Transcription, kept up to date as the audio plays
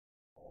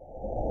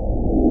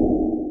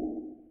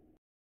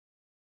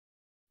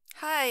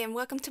and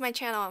welcome to my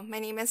channel. My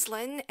name is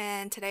Lynn,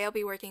 and today I'll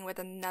be working with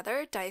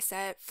another die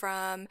set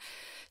from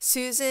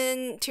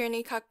Susan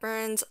Tierney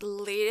Cockburn's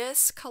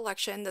latest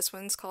collection. This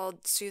one's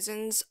called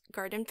Susan's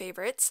Garden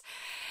Favorites,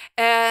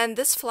 and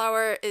this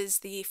flower is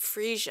the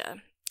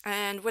Freesia.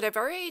 And what I've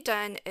already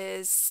done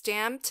is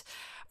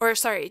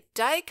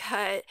die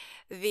cut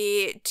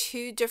the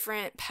two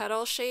different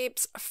petal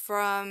shapes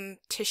from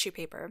tissue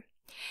paper.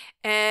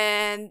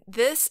 And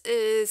this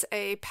is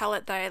a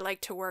palette that I like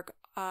to work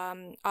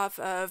off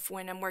of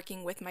when I'm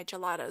working with my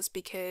gelatos,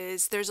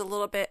 because there's a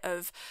little bit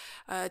of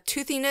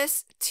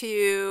toothiness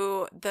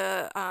to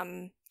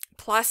the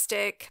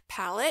plastic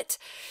palette.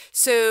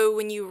 So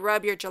when you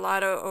rub your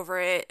gelato over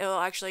it, it'll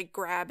actually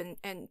grab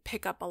and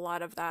pick up a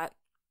lot of that.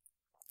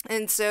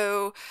 And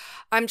so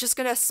I'm just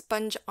going to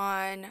sponge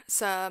on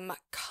some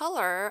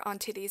color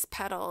onto these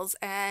petals,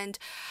 and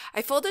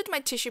I folded my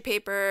tissue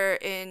paper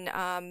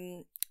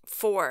in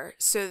four,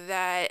 so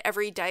that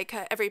every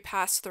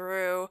pass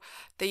through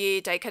the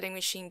die cutting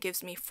machine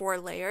gives me 4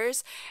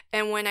 layers.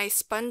 And when I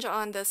sponge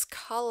on this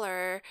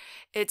color,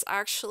 it's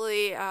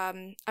actually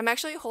I'm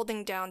actually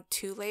holding down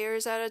 2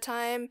 layers at a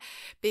time,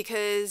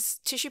 because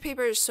tissue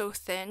paper is so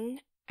thin,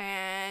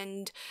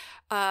 and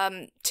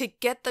to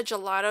get the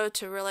gelato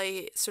to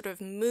really sort of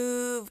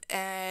move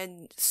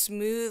and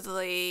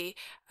smoothly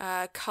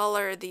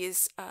color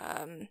these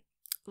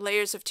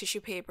layers of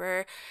tissue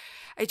paper,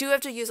 I do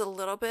have to use a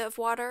little bit of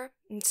water,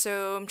 and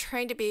so I'm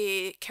trying to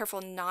be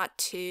careful not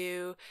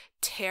to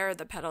tear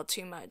the petal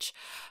too much.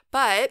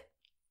 But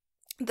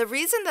the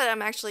reason that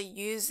I'm actually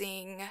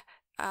using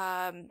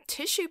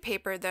tissue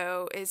paper,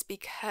 though, is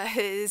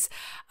because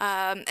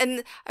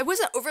and I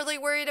wasn't overly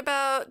worried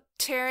about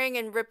tearing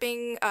and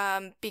ripping,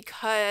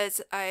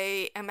 because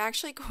I am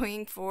actually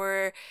going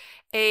for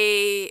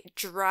a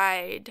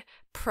dried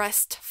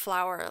pressed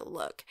flower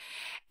look.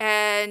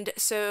 And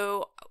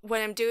so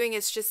what I'm doing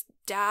is just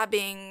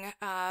dabbing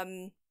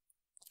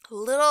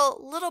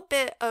little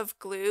bit of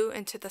glue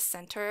into the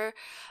center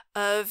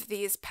of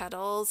these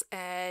petals,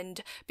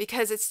 and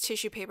because it's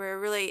tissue paper,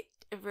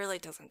 it really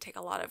doesn't take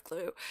a lot of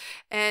glue.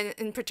 And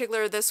in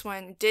particular, this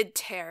one did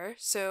tear,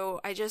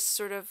 so I just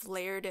sort of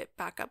layered it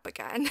back up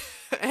again.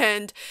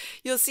 And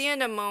you'll see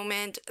in a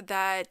moment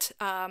that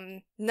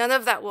none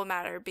of that will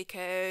matter,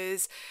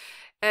 because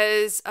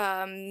as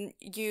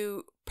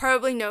you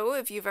probably know,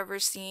 if you've ever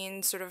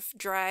seen sort of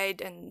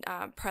dried and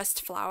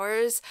pressed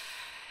flowers,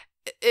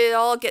 it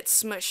all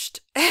gets smushed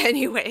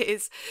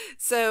anyways.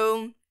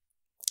 So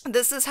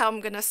this is how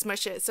I'm gonna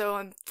smush it. So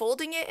I'm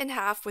folding it in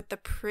half with the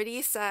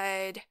pretty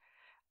side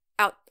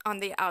out on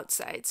the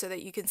outside, so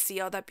that you can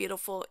see all that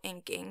beautiful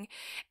inking,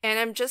 and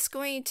I'm just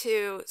going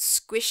to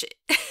squish it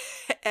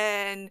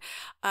and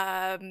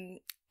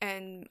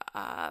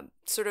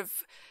sort of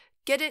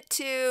get it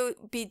to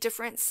be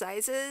different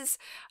sizes.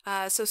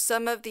 So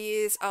some of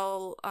these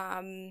I'll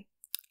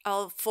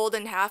fold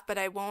in half, but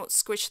I won't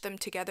squish them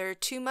together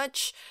too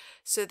much,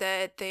 so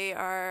that they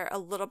are a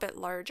little bit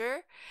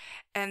larger.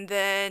 And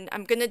then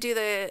I'm gonna do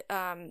the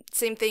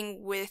same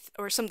thing with,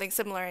 or something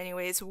similar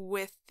anyways,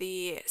 with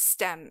the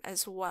stem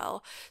as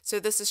well. So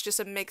this is just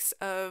a mix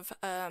of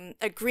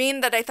a green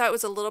that I thought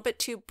was a little bit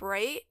too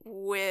bright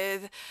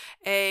with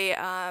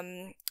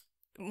a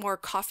more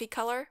coffee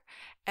color,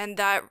 and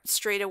that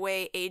straight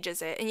away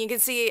ages it. And you can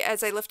see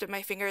as I lifted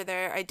my finger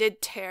there, I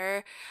did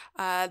tear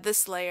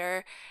this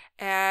layer,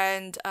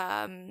 and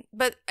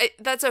but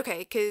that's okay,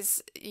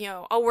 because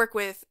I'll work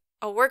with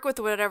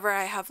whatever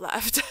I have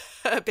left,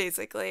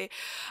 basically.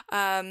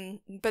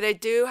 But I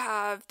do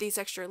have these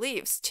extra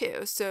leaves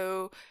too.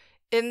 So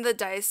in the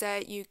die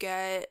set, you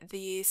get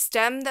the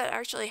stem that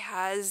actually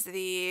has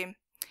the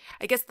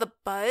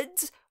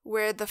buds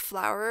where the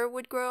flower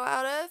would grow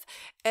out of,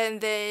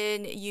 and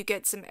then you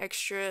get some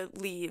extra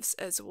leaves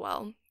as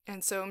well.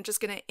 And so I'm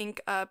just gonna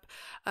ink up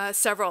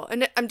several,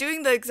 and I'm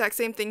doing the exact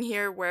same thing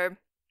here, where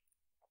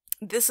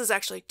this is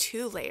actually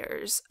 2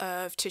 layers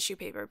of tissue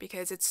paper,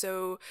 because it's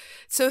so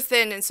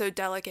thin and so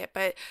delicate.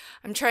 But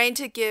I'm trying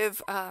to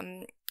give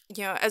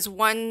as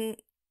one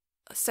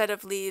set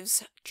of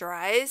leaves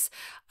dries,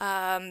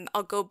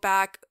 I'll go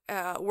back,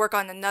 work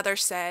on another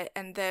set,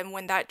 and then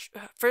when that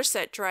first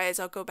set dries,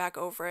 I'll go back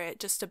over it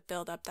just to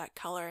build up that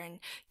color and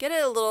get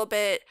it a little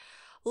bit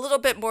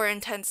more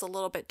intense, a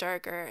little bit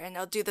darker. And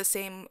I'll do the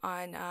same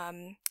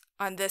on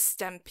this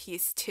stem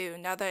piece too.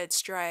 Now that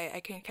it's dry, I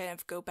can kind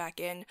of go back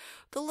in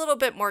with a little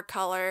bit more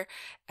color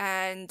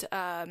and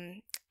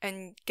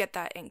get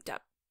that inked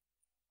up.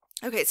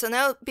 Okay, so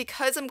now,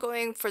 because I'm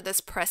going for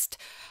this pressed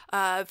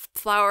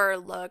flower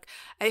look,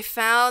 I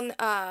found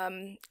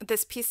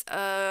this piece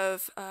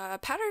of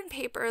pattern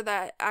paper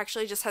that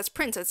actually just has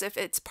prints as if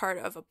it's part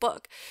of a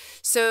book.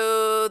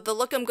 So the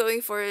look I'm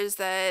going for is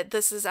that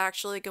this is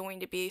actually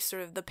going to be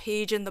sort of the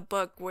page in the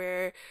book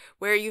where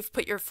you've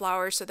put your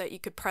flower so that you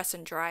could press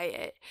and dry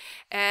it.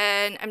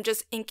 And I'm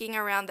just inking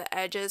around the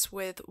edges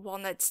with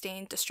walnut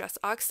stained distress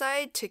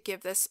oxide to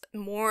give this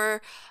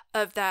more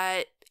of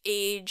that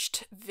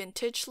aged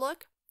vintage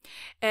look.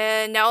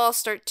 And now I'll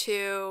start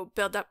to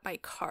build up my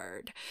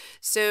card.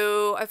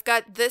 So I've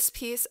got this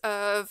piece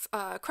of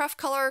craft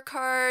color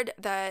card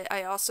that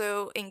I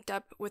also inked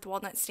up with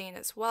walnut stain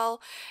as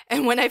well.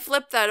 And when I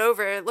flipped that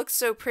over, it looks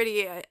so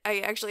pretty. I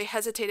actually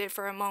hesitated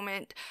for a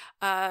moment,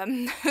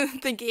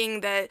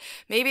 thinking that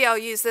maybe I'll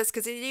use this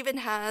because it even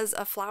has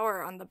a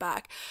flower on the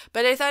back.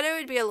 But I thought it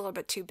would be a little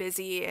bit too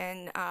busy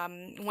and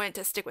wanted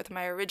to stick with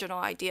my original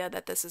idea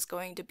that this is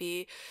going to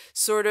be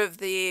sort of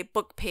the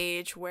book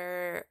page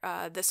where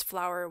this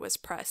flower was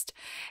pressed.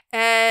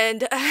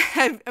 And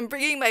I'm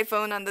bringing my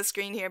phone on the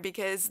screen here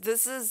because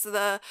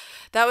that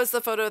was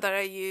the photo that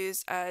I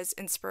used as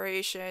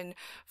inspiration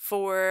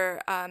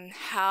for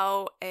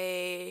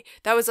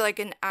that was like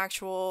an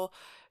actual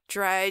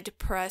dried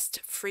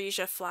pressed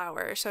freesia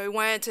flower. So I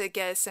wanted to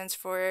get a sense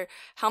for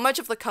how much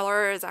of the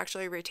color is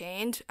actually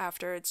retained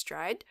after it's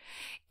dried.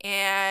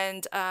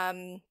 And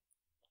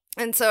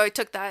so I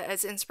took that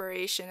as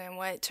inspiration and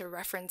wanted to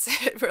reference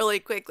it really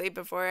quickly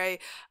before I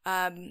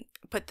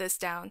put this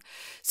down.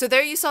 So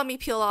there you saw me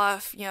peel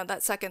off,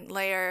 that second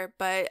layer.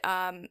 But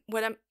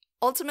what I'm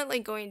ultimately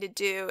going to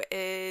do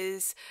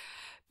is,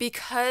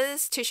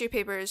 because tissue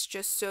paper is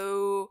just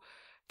so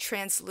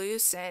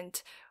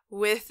translucent,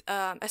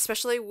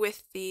 especially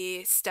with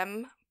the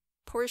stem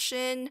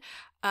portion,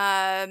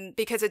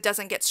 because it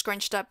doesn't get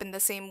scrunched up in the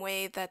same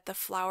way that the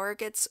flower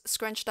gets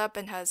scrunched up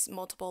and has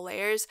multiple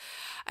layers,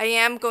 I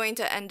am going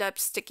to end up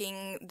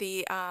sticking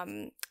the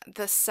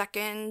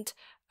second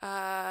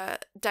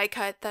die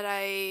cut that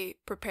I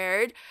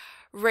prepared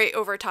right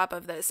over top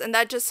of this, and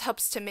that just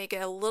helps to make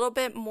it a little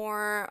bit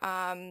more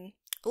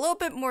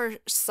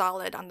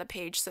solid on the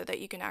page so that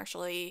you can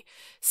actually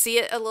see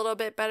it a little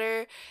bit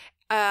better.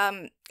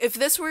 If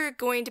this were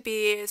going to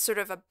be sort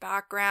of a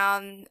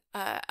background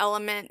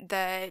element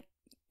that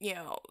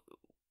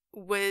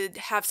would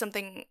have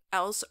something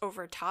else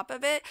over top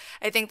of it,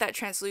 I think that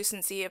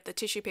translucency of the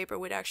tissue paper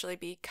would actually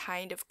be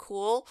kind of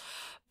cool.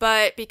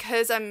 But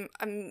because I'm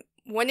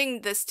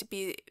wanting this to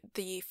be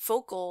the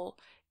focal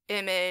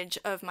image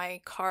of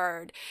my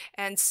card,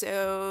 and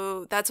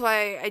so that's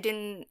why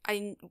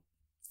I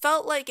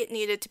felt like it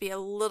needed to be a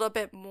little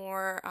bit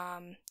more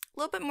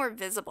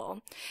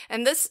visible.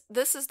 And this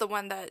is the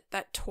one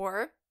that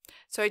tore.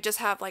 So I just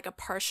have like a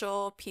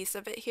partial piece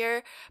of it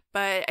here,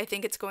 but I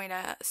think it's going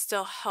to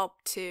still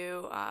help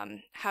to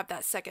have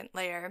that second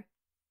layer.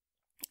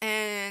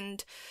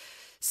 And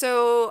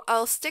so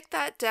I'll stick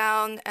that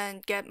down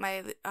and get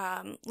my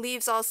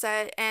leaves all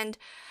set. And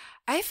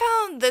I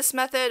found this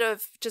method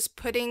of just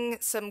putting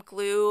some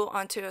glue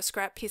onto a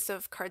scrap piece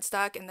of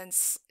cardstock and then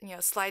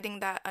sliding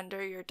that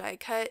under your die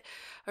cut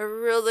a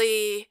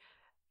really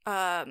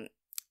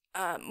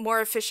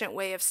more efficient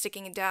way of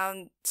sticking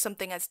down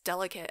something as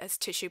delicate as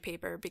tissue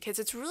paper, because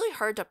it's really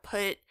hard to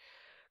put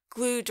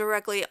glue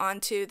directly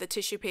onto the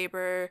tissue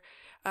paper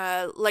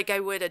like I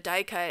would a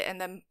die cut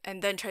and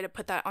then try to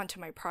put that onto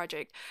my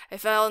project. I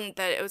found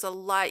that it was a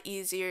lot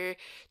easier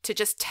to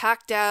just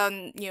tack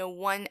down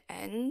one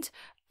end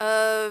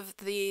of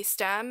the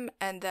stem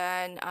and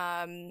then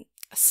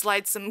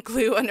slide some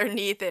glue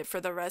underneath it for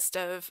the rest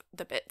of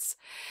the bits.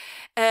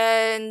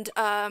 And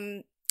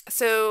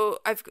so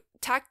I've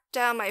tacked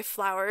down my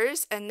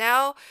flowers, and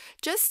now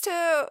just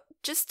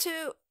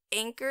to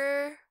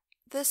anchor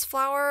this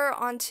flower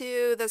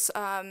onto this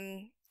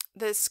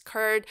this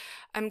card,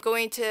 I'm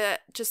going to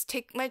just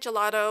take my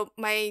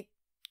my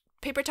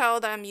paper towel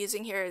that I'm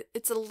using here.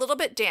 It's a little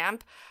bit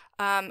damp.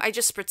 I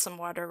just spritzed some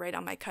water right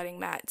on my cutting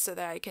mat so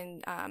that I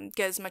can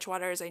get as much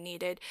water as I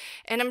needed.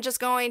 And I'm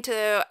just going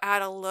to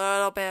add a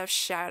little bit of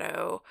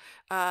shadow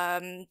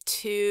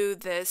to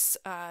this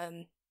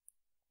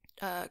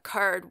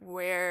card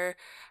where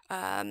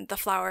the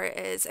flower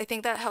is. I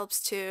think that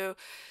helps to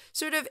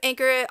sort of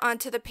anchor it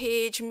onto the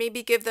page,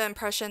 maybe give the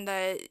impression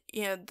that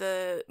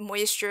the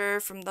moisture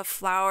from the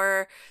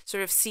flower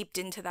sort of seeped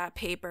into that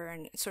paper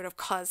and sort of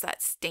caused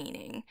that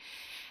staining.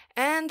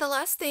 And the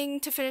last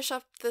thing to finish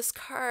up this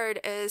card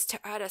is to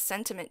add a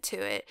sentiment to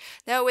it.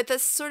 Now, with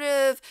this sort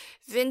of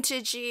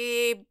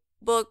vintagey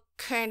book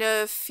kind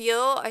of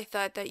feel, I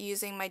thought that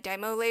using my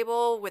demo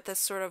label with this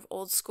sort of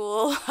old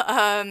school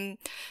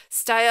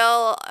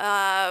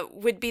style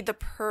would be the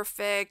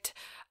perfect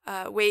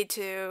way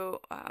to,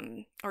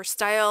 or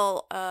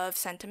style of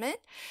sentiment.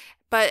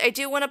 But I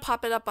do want to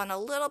pop it up on a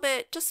little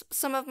bit, just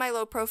some of my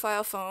low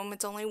profile foam.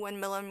 It's only 1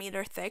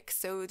 millimeter thick,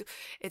 so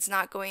it's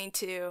not going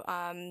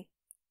to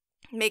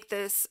make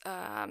this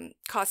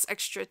cost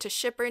extra to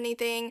ship or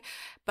anything,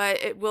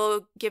 but it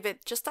will give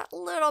it just that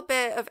little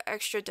bit of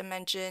extra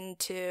dimension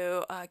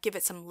to give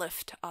it some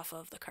lift off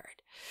of the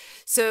card.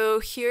 So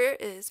here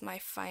is my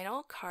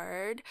final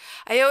card.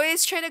 I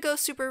always try to go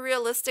super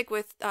realistic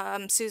with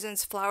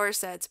Susan's flower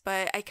sets,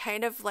 but I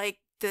kind of like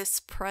this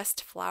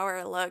pressed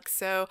flower look.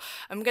 So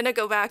I'm gonna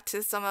go back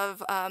to some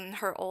of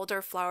her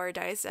older flower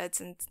die sets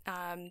and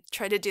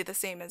try to do the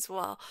same as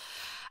well.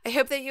 I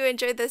hope that you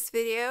enjoyed this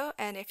video,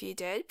 and if you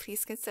did,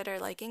 please consider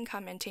liking,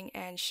 commenting,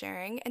 and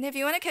sharing. And if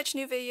you want to catch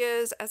new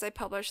videos as I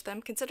publish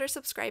them, consider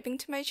subscribing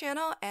to my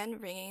channel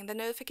and ringing the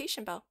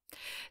notification bell.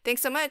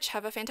 Thanks so much.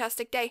 Have a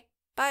fantastic day.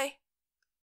 Bye.